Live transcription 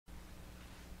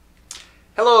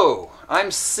Hello, I'm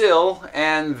Sil,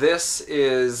 and this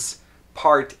is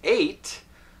part 8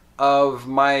 of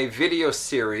my video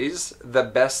series, The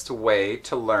Best Way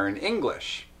to Learn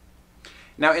English.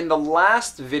 Now, in the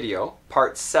last video,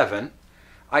 part 7,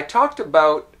 I talked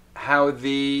about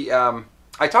the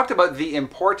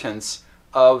importance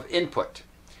of input.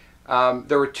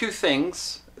 There were two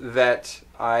things that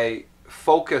I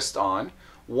focused on.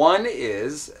 One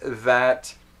is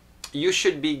that you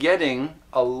should be getting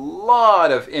a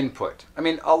lot of input. I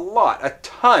mean, a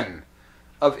ton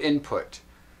of input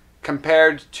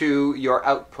compared to your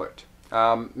output.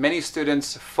 Many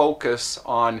students focus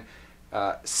on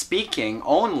speaking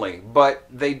only, but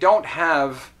they don't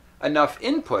have enough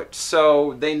input,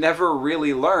 so they never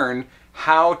really learn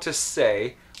how to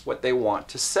say what they want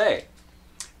to say.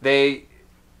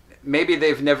 Maybe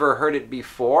they've never heard it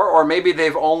before, or maybe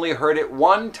they've only heard it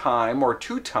one time or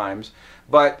two times,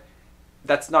 but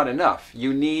that's not enough.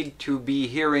 You need to be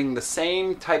hearing the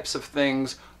same types of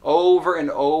things over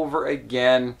and over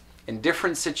again in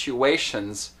different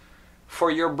situations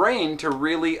for your brain to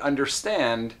really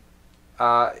understand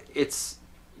its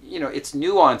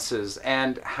nuances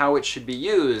and how it should be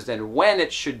used and when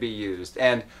it should be used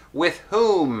and with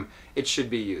whom it should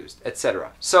be used,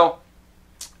 etc. So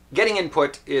getting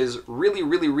input is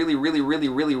really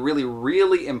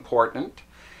important,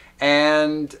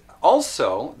 and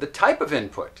also the type of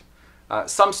input.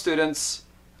 Some students,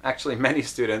 actually many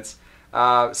students,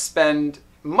 spend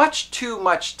much too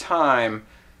much time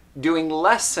doing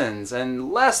lessons and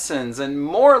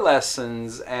more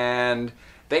lessons, and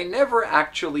they never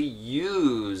actually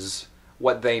use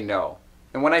what they know.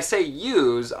 And when I say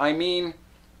use, I mean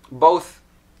both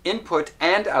input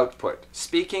and output.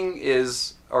 Speaking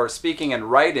and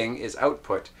writing is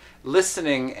output.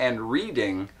 Listening and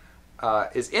reading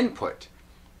is input.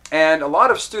 And a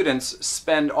lot of students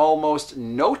spend almost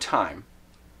no time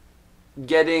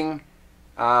getting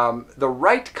the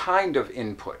right kind of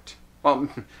input. Well,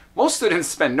 most students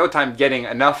spend no time getting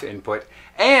enough input,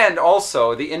 and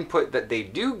also the input that they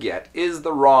do get is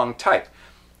the wrong type.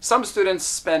 Some students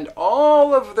spend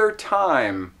all of their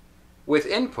time with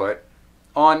input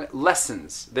on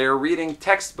lessons. They're reading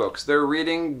textbooks, they're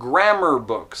reading grammar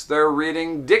books, they're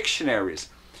reading dictionaries.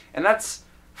 And that's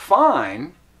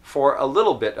fine for a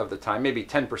little bit of the time, maybe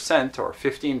 10% or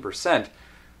 15%,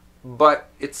 but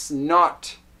it's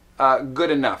not good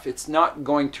enough. It's not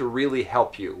going to really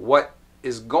help you. What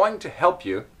is going to help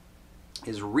you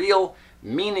is real,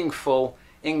 meaningful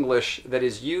English that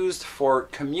is used for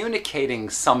communicating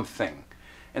something,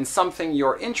 and something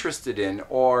you're interested in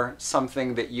or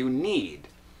something that you need.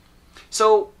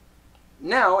 So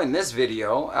now in this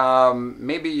video,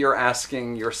 maybe you're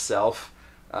asking yourself,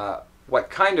 what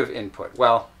kind of input?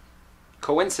 Well,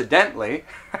 coincidentally,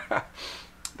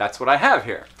 that's what I have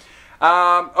here.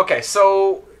 Okay,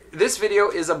 so this video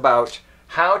is about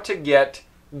how to get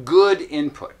good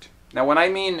input. Now, when I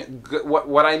mean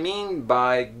what I mean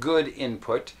by good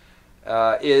input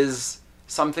is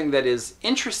something that is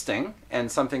interesting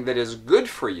and something that is good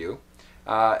for you,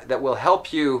 that will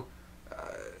help you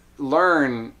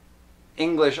learn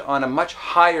English on a much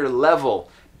higher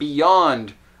level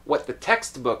beyond what the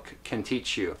textbook can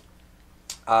teach you.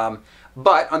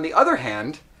 But on the other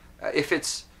hand, if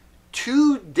it's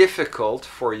too difficult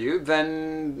for you,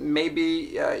 then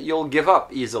maybe you'll give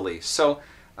up easily. So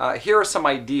here are some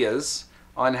ideas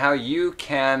on how you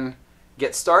can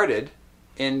get started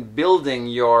in building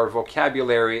your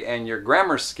vocabulary and your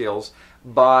grammar skills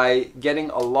by getting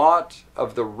a lot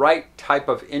of the right type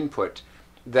of input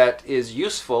that is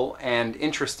useful and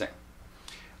interesting.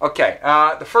 Okay,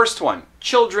 the first one,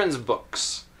 children's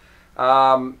books.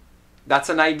 That's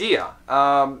an idea.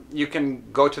 You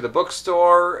can go to the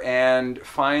bookstore and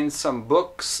find some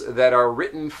books that are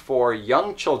written for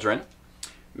young children,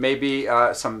 maybe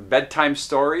some bedtime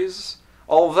stories.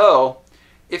 Although,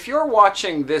 if you're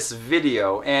watching this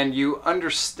video and you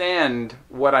understand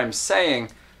what I'm saying,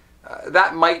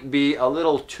 that might be a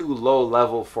little too low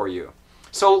level for you.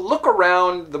 So look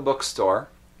around the bookstore,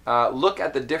 look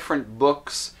at the different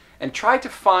books, and try to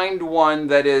find one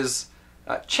that is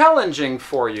challenging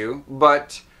for you,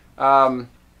 but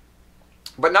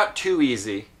not too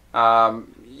easy.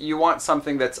 You want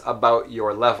something that's about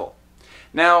your level.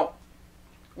 Now,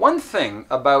 one thing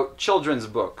about children's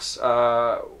books,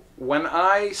 when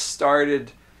I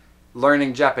started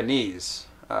learning Japanese,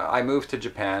 I moved to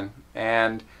Japan,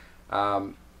 and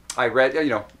I read,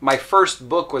 my first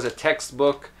book was a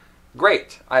textbook.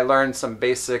 Great. I learned some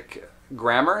basic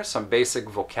grammar, some basic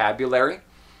vocabulary,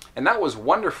 and that was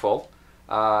wonderful.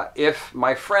 If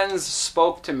my friends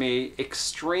spoke to me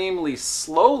extremely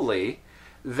slowly,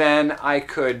 then I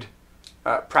could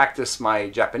practice my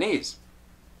Japanese.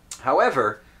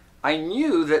 However, I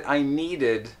knew that I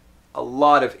needed a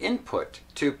lot of input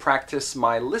to practice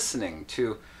my listening,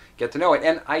 to get to know it.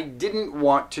 And I didn't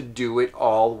want to do it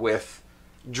all with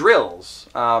drills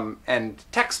and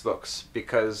textbooks,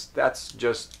 because that's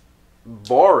just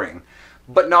boring.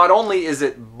 But not only is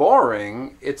it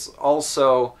boring, it's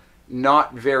also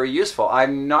not very useful.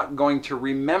 I'm not going to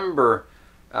remember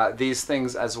these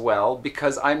things as well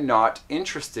because I'm not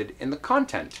interested in the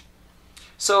content.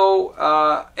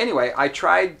 So anyway, I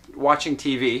tried watching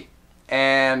TV,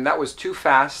 and that was too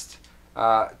fast,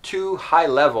 too high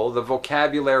level. The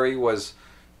vocabulary was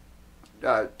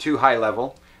too high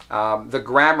level. The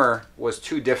grammar was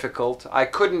too difficult. I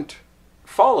couldn't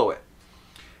follow it.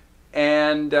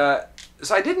 And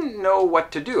so I didn't know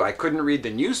what to do. I couldn't read the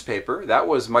newspaper. That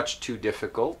was much too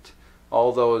difficult.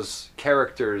 All those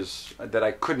characters that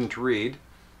I couldn't read.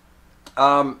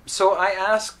 So I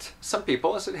asked some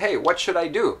people, I said, hey, what should I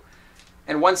do?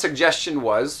 And one suggestion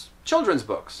was children's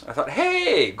books. I thought,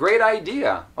 hey, great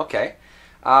idea. Okay.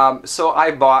 So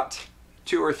I bought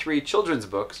 2 or 3 children's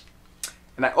books,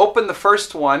 and I opened the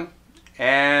first one,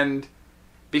 and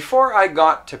before I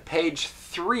got to page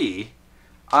 3,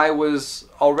 I was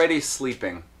already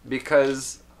sleeping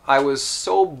because I was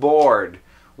so bored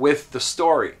with the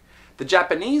story. The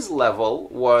Japanese level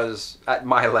was at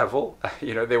my level.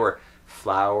 You know, they were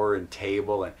flower and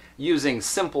table and using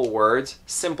simple words,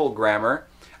 simple grammar.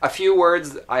 A few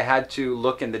words I had to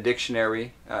look in the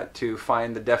dictionary to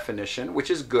find the definition, which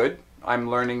is good. I'm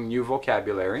learning new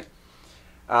vocabulary.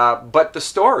 But the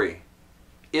story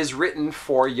is written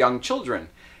for young children,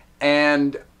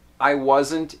 and I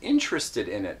wasn't interested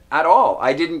in it at all.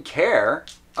 I didn't care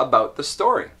about the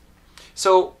story.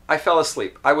 So I fell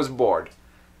asleep. I was bored.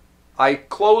 I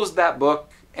closed that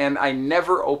book and I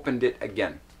never opened it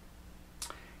again.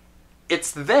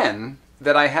 It's then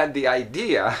that I had the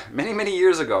idea, many, many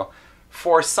years ago,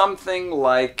 for something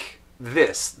like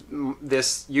this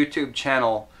YouTube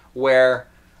channel where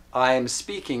I'm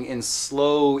speaking in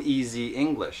slow, easy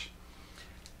English.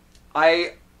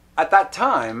 At that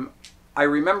time, I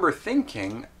remember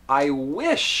thinking, I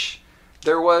wish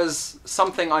there was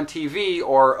something on TV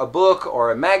or a book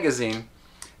or a magazine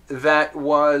that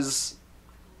was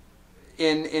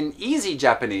in easy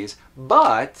Japanese,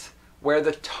 but where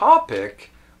the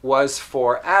topic was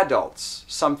for adults,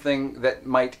 something that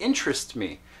might interest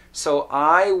me. So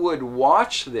I would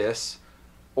watch this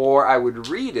or I would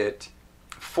read it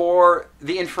for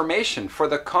the information, for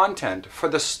the content, for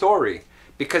the story,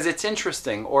 because it's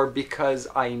interesting or because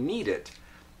I need it.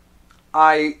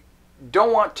 I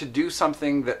don't want to do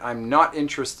something that I'm not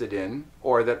interested in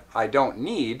or that I don't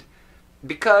need,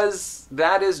 because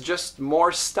that is just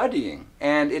more studying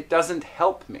and it doesn't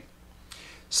help me.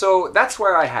 So that's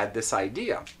where I had this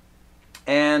idea.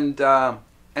 And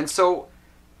so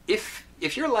if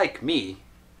you're like me,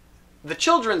 the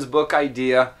children's book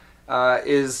idea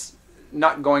is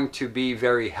not going to be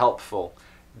very helpful,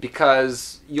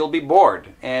 because you'll be bored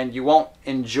and you won't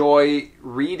enjoy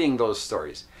reading those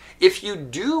stories. If you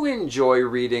do enjoy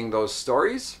reading those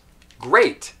stories,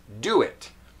 great, do it.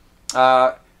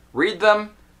 Read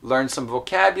them, learn some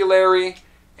vocabulary,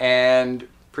 and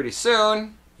pretty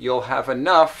soon you'll have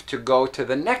enough to go to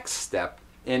the next step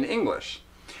in English.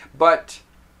 But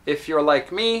if you're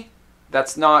like me,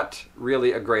 that's not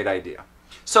really a great idea.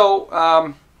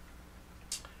 So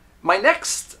my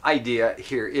next idea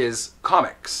here is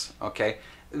comics. Okay,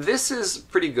 this is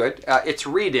pretty good. It's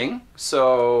reading,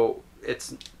 so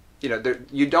it's, you know,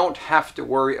 you don't have to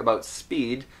worry about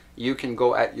speed. You can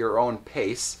go at your own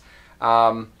pace.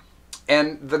 And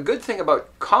the good thing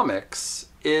about comics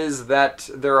is that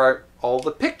there are all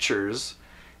the pictures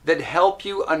that help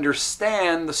you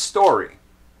understand the story,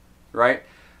 right?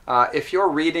 If you're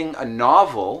reading a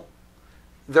novel,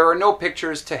 there are no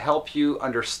pictures to help you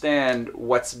understand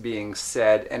what's being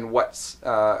said and what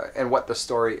the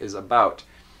story is about.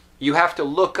 You have to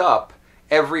look up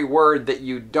every word that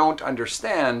you don't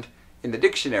understand in the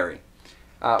dictionary.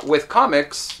 With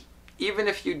comics, even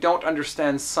if you don't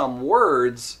understand some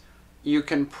words, you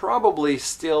can probably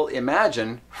still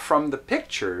imagine from the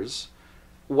pictures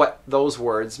what those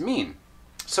words mean.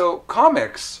 So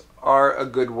comics are a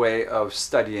good way of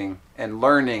studying and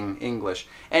learning English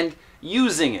and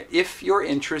using it if you're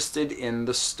interested in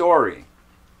the story.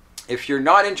 If you're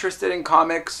not interested in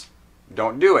comics,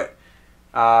 don't do it.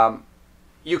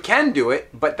 You can do it,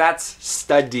 but that's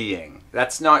studying.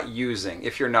 That's not using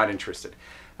if you're not interested.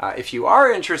 If you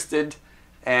are interested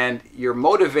and you're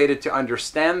motivated to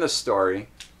understand the story,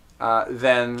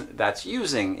 then that's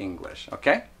using English,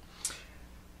 okay?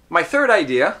 My third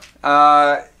idea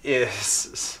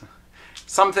is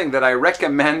something that I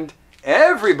recommend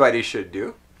everybody should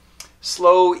do,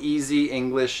 Slow Easy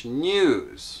English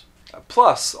News,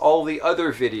 plus all the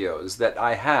other videos that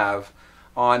I have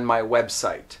on my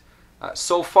website.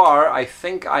 So far, I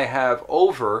think I have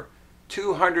over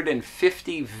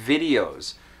 250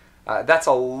 videos. That's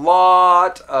a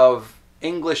lot of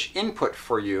English input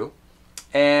for you.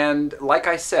 And like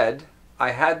I said,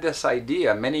 I had this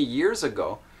idea many years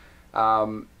ago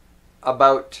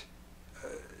about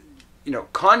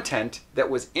content that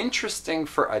was interesting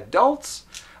for adults,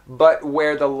 but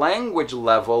where the language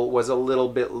level was a little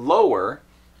bit lower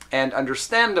and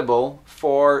understandable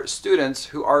for students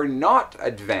who are not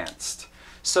advanced.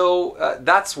 So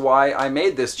that's why I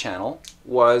made this channel,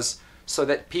 was so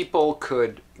that people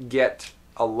could get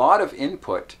a lot of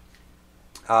input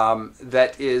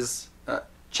that is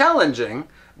challenging,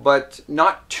 but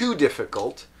not too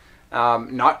difficult,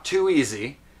 not too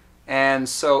easy. And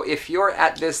so if you're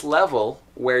at this level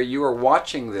where you are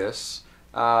watching this,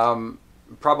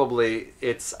 probably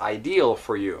it's ideal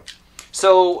for you.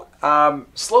 So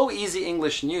Slow Easy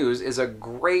English News is a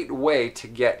great way to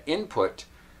get input,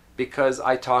 because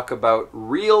I talk about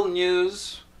real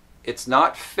news. It's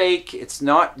not fake. It's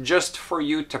not just for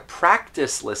you to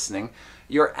practice listening.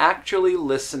 You're actually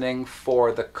listening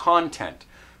for the content,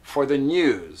 for the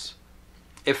news.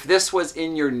 If this was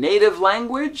in your native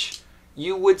language,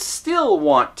 you would still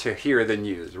want to hear the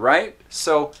news, right?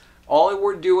 So all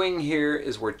we're doing here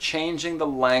is we're changing the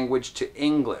language to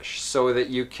English so that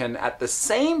you can at the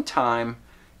same time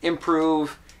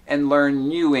improve and learn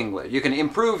new English. You can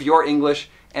improve your English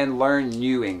and learn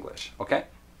new English, okay?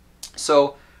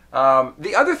 So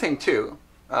the other thing too,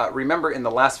 remember in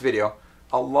the last video,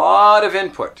 a lot of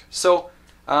input. So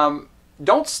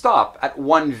don't stop at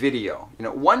one video.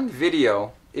 One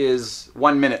video is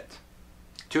 1 minute,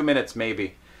 2 minutes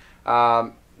maybe.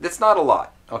 That's not a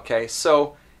lot, okay?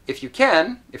 So if you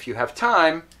can, if you have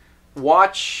time,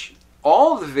 watch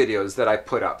all the videos that I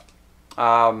put up.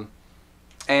 Well,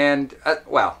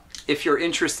 if you're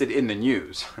interested in the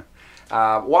news,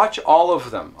 watch all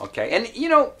of them, okay? And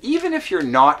even if you're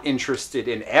not interested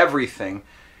in everything,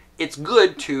 it's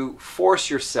good to force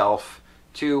yourself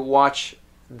to watch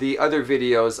the other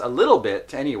videos a little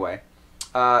bit anyway,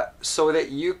 so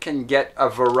that you can get a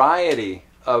variety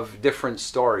of different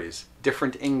stories,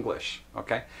 different English,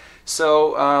 okay?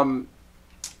 So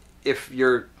if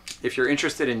you're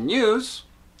interested in news,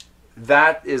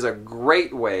 that is a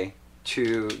great way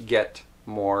to get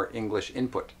more English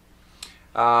input.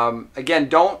 Again,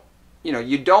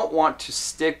 you don't want to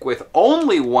stick with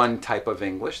only one type of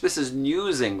English. This is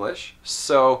news English,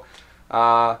 so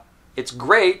it's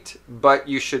great, but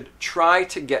you should try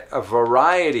to get a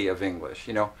variety of English,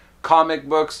 comic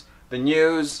books, the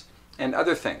news, and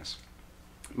other things.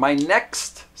 My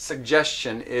next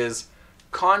suggestion is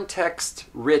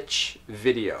context-rich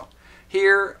video.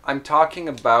 Here I'm talking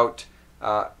about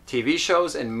TV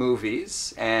shows and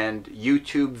movies and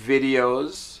YouTube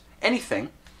videos, anything,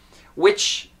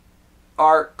 which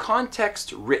are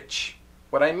context-rich.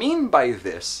 What I mean by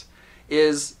this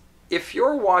is, if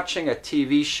you're watching a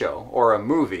TV show or a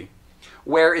movie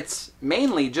where it's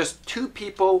mainly just two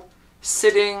people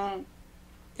sitting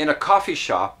in a coffee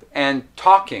shop and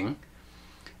talking,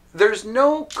 there's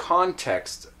no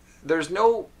context, there's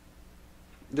no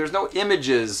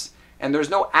images, and there's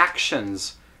no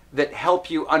actions that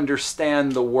help you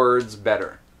understand the words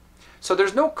better. So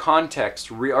there's no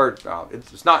context,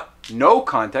 it's not no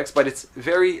context, but it's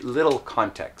very little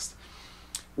context.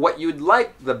 What you'd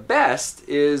like the best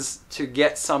is to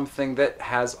get something that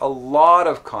has a lot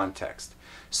of context.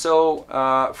 So,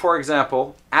 for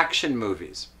example, action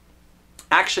movies.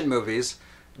 Action movies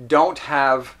don't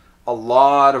have a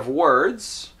lot of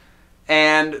words,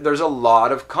 and there's a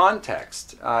lot of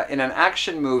context. In an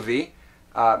action movie,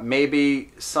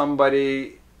 maybe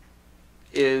somebody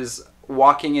is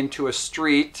walking into a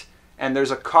street and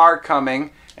there's a car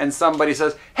coming and somebody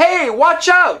says, "Hey, watch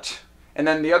out!" And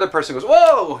then the other person goes,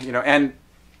 "Whoa!" And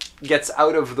gets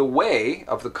out of the way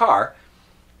of the car.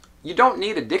 You don't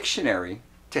need a dictionary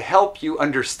to help you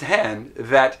understand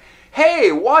that,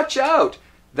 hey, watch out!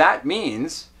 That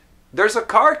means there's a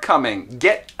car coming,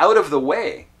 get out of the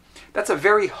way. That's a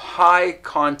very high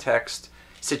context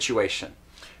situation.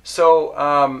 So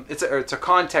it's a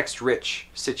context-rich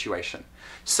situation.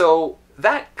 So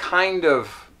that kind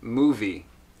of movie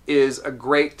is a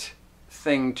great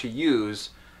thing to use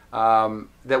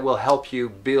that will help you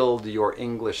build your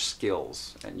English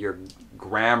skills and your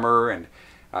grammar and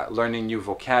learning new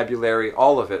vocabulary,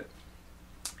 all of it.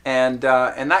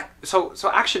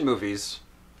 So action movies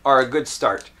are a good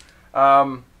start.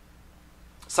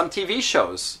 Some TV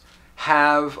shows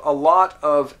have a lot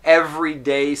of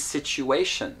everyday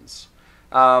situations.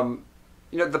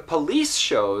 You know, the police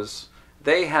shows,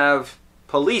 they have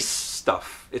police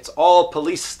stuff. It's all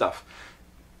police stuff.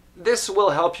 This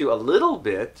will help you a little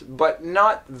bit, but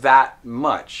not that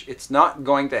much. It's not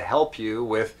going to help you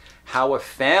with how a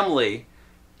family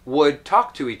would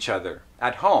talk to each other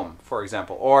at home, for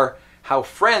example, or how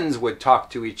friends would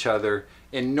talk to each other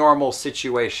in normal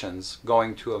situations,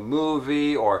 going to a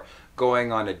movie or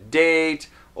going on a date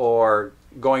or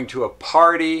going to a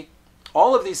party.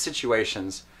 All of these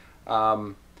situations,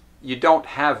 you don't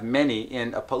have many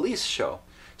in a police show.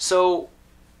 So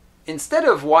instead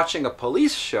of watching a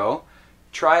police show,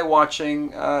 try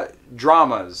watching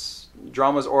dramas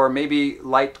or maybe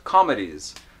light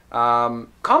comedies.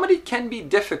 Comedy can be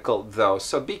difficult though,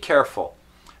 so be careful.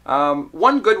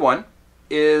 One good one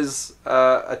is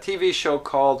a TV show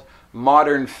called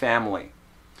Modern Family.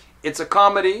 It's a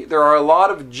comedy. There are a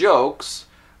lot of jokes,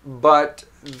 but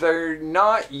they're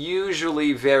not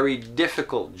usually very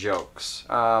difficult jokes.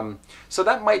 So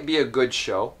that might be a good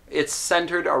show. It's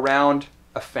centered around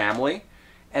a family,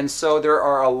 and so there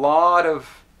are a lot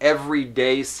of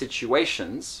everyday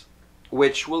situations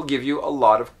which will give you a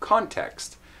lot of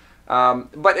context.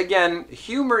 But again,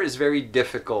 humor is very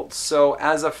difficult, so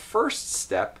as a first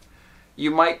step,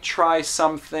 you might try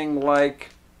something like,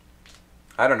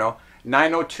 I don't know,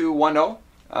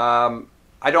 90210.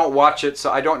 I don't watch it,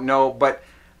 so I don't know, but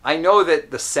I know that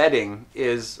the setting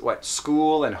is, what,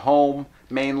 school and home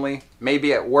mainly,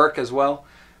 maybe at work as well.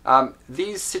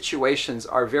 These situations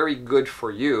are very good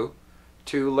for you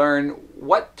to learn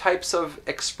what types of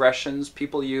expressions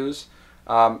people use,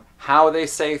 how they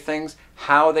say things,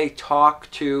 how they talk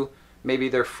to maybe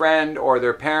their friend or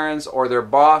their parents or their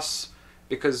boss,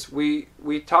 because we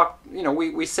talk, you know,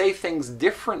 we say things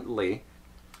differently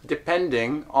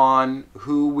depending on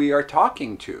who we are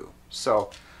talking to. So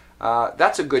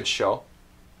that's a good show.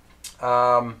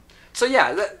 So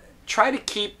yeah, try to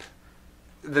keep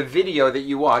the video that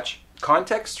you watch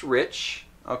context rich,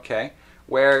 okay,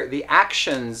 where the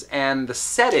actions and the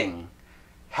setting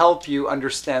help you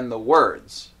understand the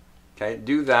words. Okay,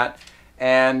 do that,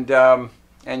 and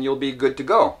you'll be good to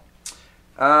go.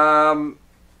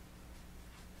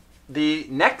 The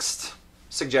next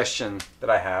suggestion that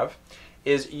I have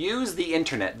is use the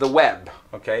internet, the web.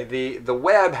 Okay, the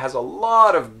web has a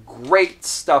lot of great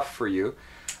stuff for you,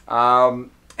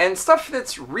 and stuff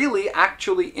that's really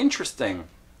actually interesting.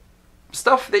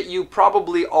 Stuff that you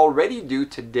probably already do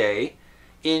today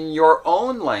in your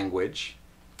own language.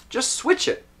 Just switch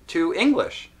it to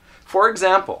English. For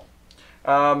example,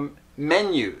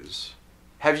 menus.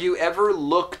 Have you ever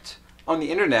looked on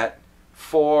the internet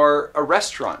for a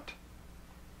restaurant?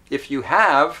 If you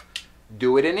have,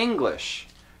 do it in English.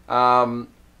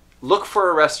 Look for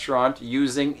a restaurant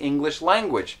using English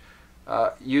language,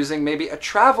 using maybe a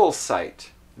travel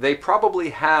site. They probably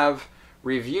have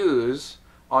reviews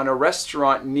on a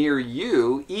restaurant near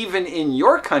you, even in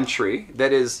your country,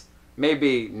 that is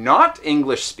maybe not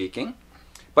English speaking,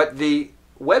 but the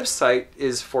website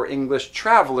is for English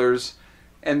travelers,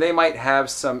 and they might have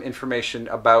some information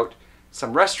about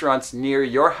some restaurants near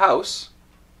your house,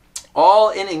 all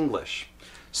in English.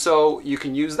 So you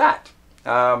can use that.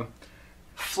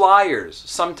 Flyers.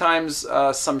 Sometimes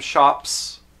some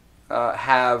shops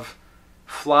have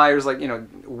flyers, like, you know,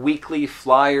 weekly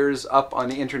flyers up on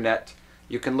the internet.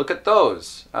 You can look at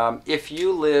those. If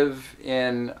you live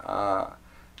in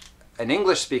an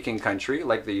English-speaking country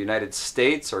like the United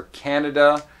States or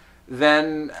Canada,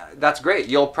 then that's great.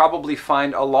 You'll probably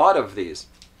find a lot of these.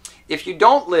 If you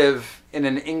don't live in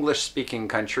an English-speaking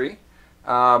country,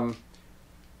 I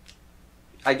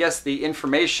guess the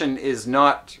information is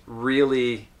not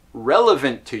really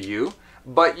relevant to you,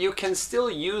 but you can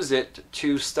still use it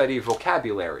to study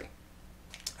vocabulary.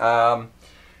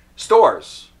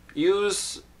 Stores.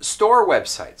 Use store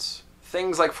websites.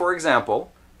 Things like, for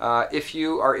example, if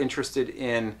you are interested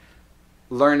in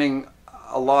learning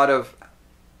a lot of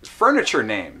furniture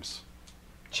names,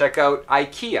 check out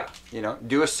IKEA. You know,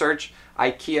 do a search,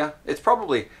 IKEA. It's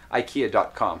probably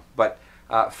IKEA.com, but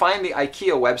find the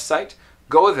IKEA website,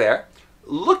 go there,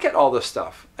 look at all the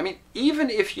stuff. I mean, even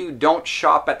if you don't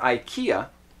shop at IKEA,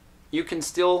 you can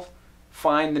still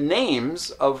find the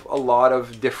names of a lot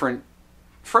of different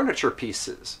furniture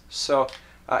pieces. So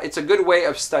it's a good way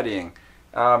of studying.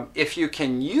 If you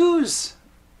can use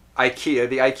IKEA,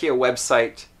 the IKEA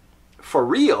website, for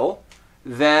real,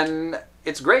 then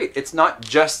it's great. It's not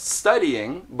just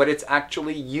studying, but it's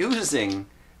actually using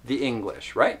the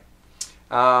English, right?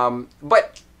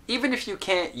 But even if you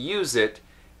can't use it,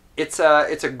 it's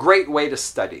a great way to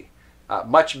study.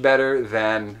 Much better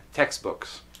than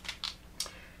textbooks.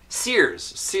 Sears.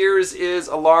 Sears is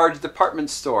a large department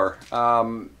store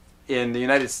in the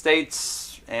United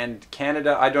States and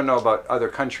Canada. I don't know about other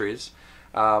countries,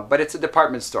 but it's a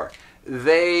department store.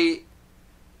 IKEA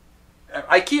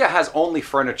has only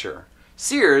furniture.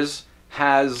 Sears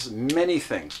has many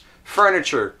things.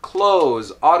 Furniture,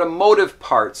 clothes, automotive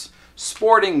parts,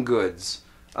 sporting goods,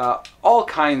 all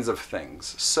kinds of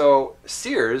things. So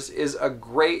Sears is a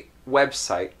great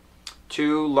website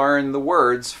to learn the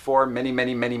words for many,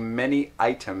 many, many, many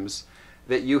items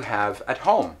that you have at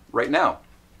home right now.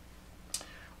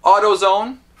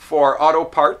 AutoZone for auto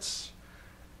parts.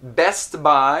 Best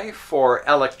Buy for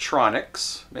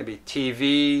electronics, maybe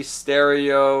TV,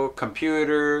 stereo,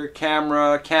 computer,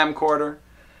 camera, camcorder.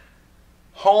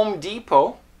 Home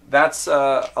Depot, that's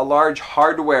a large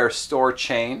hardware store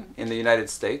chain in the United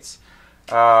States.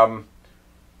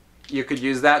 You could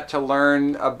use that to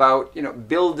learn about,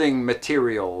 building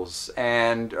materials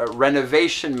and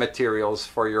renovation materials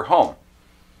for your home.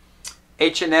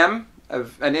 H&M,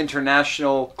 an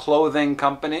international clothing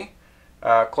company,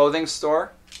 clothing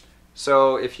store.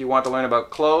 So if you want to learn about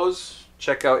clothes,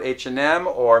 check out H&M,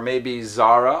 or maybe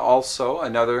Zara, also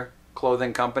another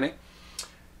clothing company.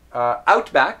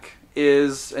 Outback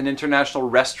is an international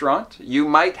restaurant. You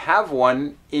might have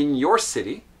one in your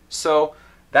city, so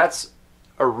that's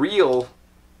a real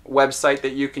website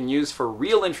that you can use for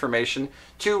real information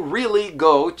to really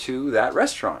go to that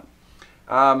restaurant.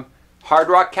 Hard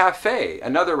Rock Cafe,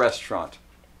 another restaurant.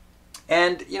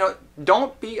 And,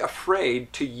 don't be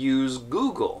afraid to use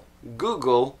Google.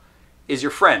 Google is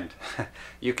your friend.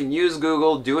 You can use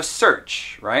Google, do a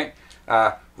search, right?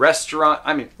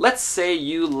 Restaurant, let's say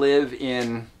you live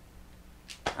in,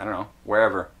 I don't know,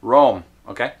 wherever, Rome,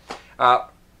 okay?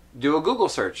 Do a Google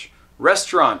search.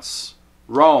 Restaurants,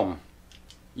 Rome.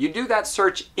 You do that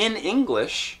search in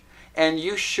English, and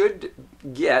you should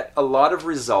get a lot of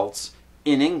results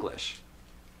in English.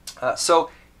 So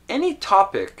any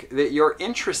topic that you're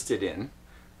interested in,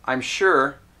 I'm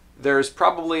sure there's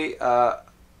probably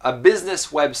a business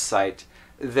website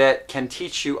that can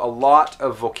teach you a lot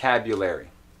of vocabulary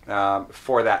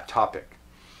for that topic.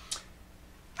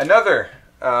 Another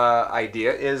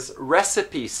idea is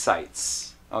recipe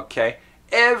sites, okay?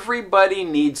 Everybody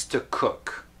needs to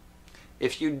cook.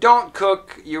 If you don't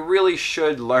cook, you really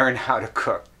should learn how to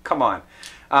cook. Come on.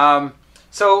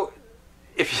 So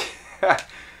if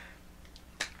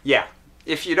yeah,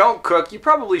 if you don't cook, you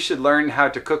probably should learn how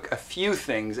to cook a few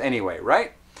things anyway,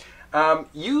 right?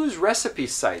 Use recipe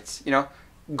sites.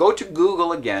 Go to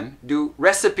Google again, do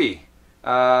recipe,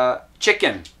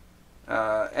 chicken,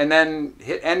 and then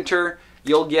hit enter.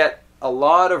 You'll get a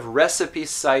lot of recipe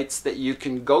sites that you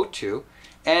can go to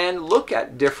and look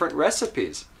at different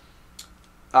recipes.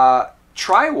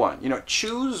 Try one,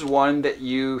 choose one that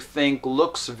you think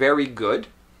looks very good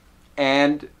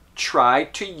and try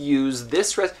to use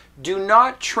this recipe. Do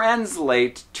not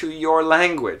translate to your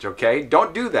language, okay?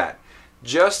 Don't do that.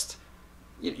 Just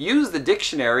use the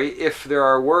dictionary if there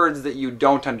are words that you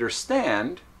don't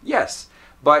understand, yes,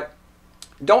 but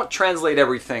don't translate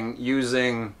everything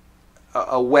using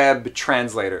a web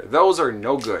translator. Those are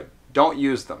no good. Don't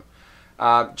use them.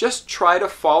 Just try to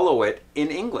follow it in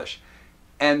English.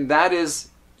 And that is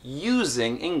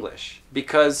using English,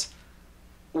 because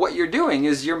what you're doing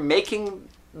is you're making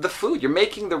the food, you're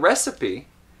making the recipe,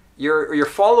 you're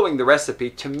following the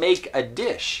recipe to make a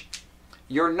dish.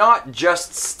 You're not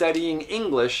just studying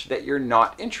English that you're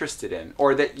not interested in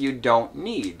or that you don't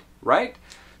need, right?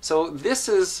 So this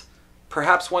is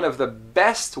perhaps one of the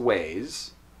best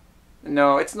ways.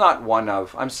 No, it's not one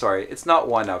of. I'm sorry, it's not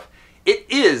one of. It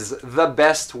is the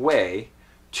best way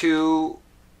to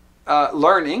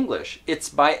learn English. It's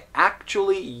by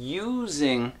actually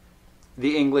using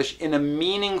the English in a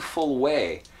meaningful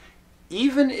way.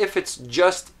 Even if it's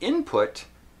just input,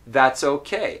 that's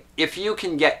okay. If you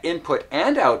can get input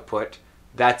and output,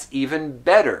 that's even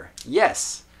better,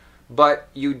 yes. But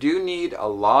you do need a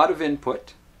lot of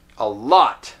input,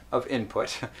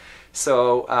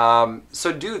 So,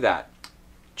 so do that.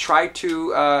 Try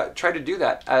to do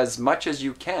that as much as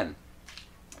you can.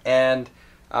 And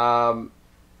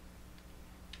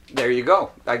there you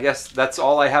go. I guess that's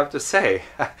all I have to say.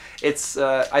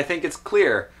 I think it's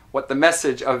clear what the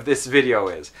message of this video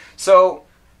is. So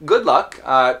good luck.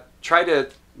 Try to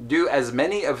do as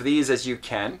many of these as you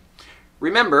can.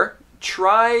 Remember,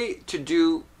 try to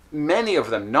do many of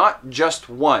them, not just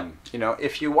one.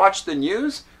 If you watch the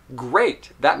news,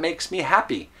 great. That makes me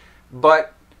happy.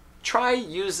 But try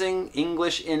using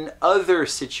English in other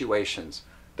situations.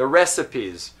 The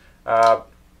recipes,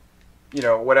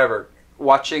 whatever.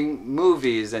 Watching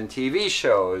movies and TV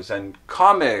shows and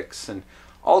comics and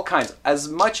all kinds, as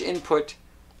much input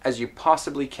as you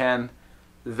possibly can.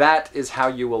 That is how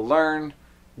you will learn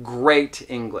great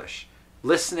English.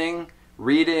 Listening,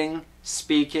 reading,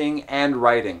 speaking, and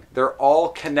writing. They're all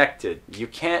connected. You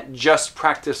can't just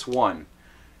practice one.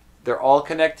 They're all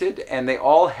connected and they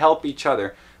all help each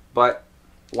other. But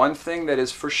one thing that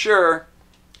is for sure,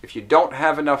 if you don't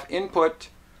have enough input,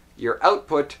 your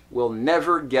output will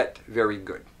never get very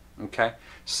good. Okay?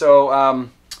 So,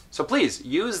 so please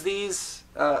use these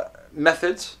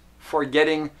methods for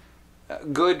getting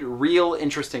good, real,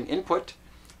 interesting input.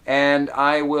 And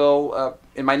I will,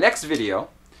 in my next video,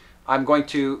 I'm going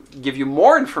to give you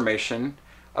more information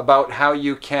about how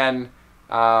you can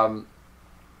how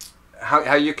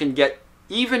you can get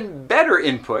even better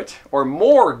input or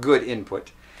more good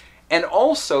input, and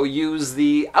also use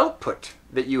the output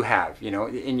that you have, you know,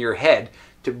 in your head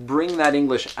to bring that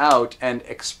English out and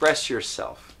express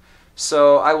yourself.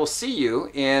 So I will see you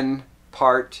in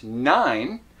part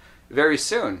 9 very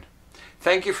soon.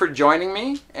 Thank you for joining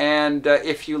me, and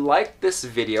if you liked this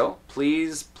video,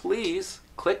 please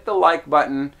click the like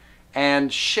button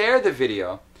and share the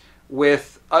video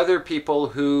with other people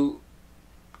who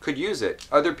could use it,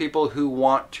 other people who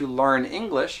want to learn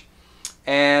English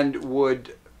and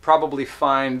would probably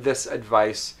find this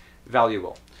advice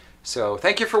valuable. So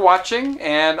thank you for watching,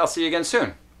 and I'll see you again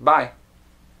soon. Bye.